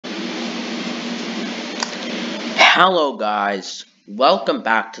Hello guys, welcome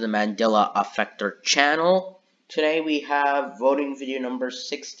back to the Mandela Effect channel. Today we have voting video number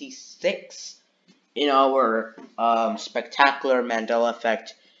 66 in our spectacular Mandela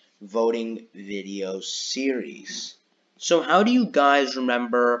Effect voting video series. So how do you guys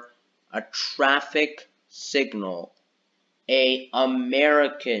remember a traffic signal, a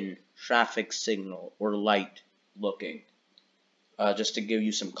American traffic signal or light looking? Just to give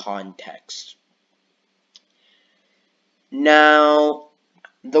you some context. Now,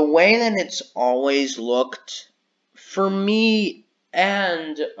 the way that it's always looked, for me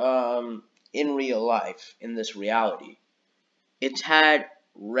and in real life, in this reality, it's had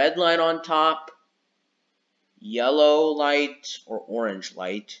red light on top, yellow light or orange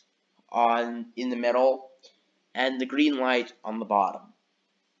light in the middle, and the green light on the bottom.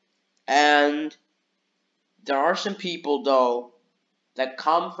 And there are some people, though, that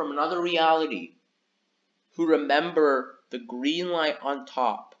come from another reality who remember the green light on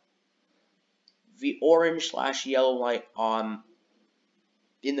top, the orange/yellow light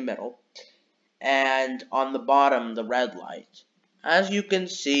in the middle, and on the bottom the red light. As you can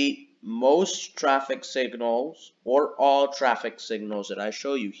see, most traffic signals, or all traffic signals that I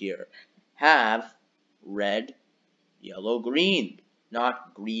show you here, have red, yellow, green,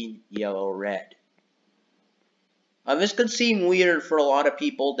 not green, yellow, red. This could seem weird for a lot of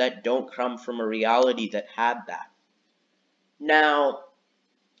people that don't come from a reality that had that. Now,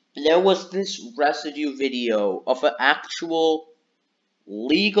 there was this residue video of an actual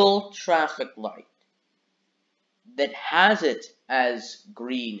legal traffic light that has it as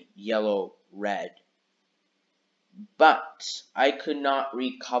green, yellow, red. But I could not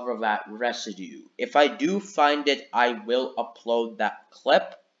recover that residue. If I do find it, I will upload that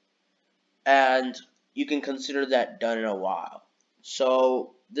clip, and you can consider that done in a while.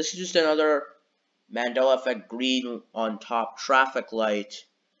 So this is just another Mandela Effect green on top traffic light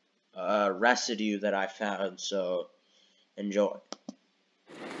residue that I found, so enjoy.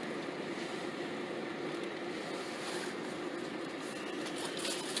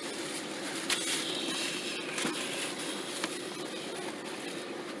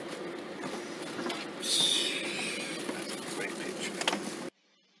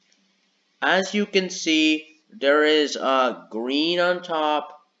 As you can see, there is green on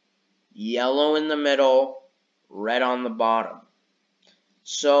top, yellow in the middle, red on the bottom.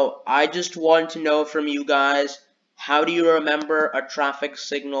 So I just want to know from you guys, how do you remember a traffic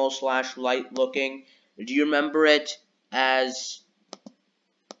signal / light looking? Do you remember it as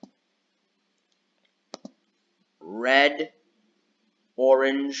red,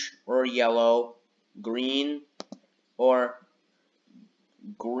 orange, or yellow, green, or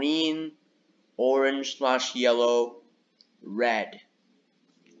green, orange / yellow, red?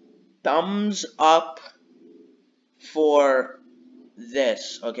 Thumbs up for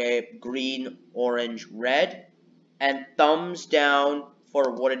this, okay? Green, orange, red. And thumbs down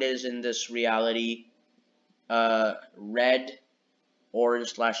for what it is in this reality. Red,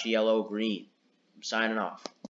 orange / yellow, green. I'm signing off.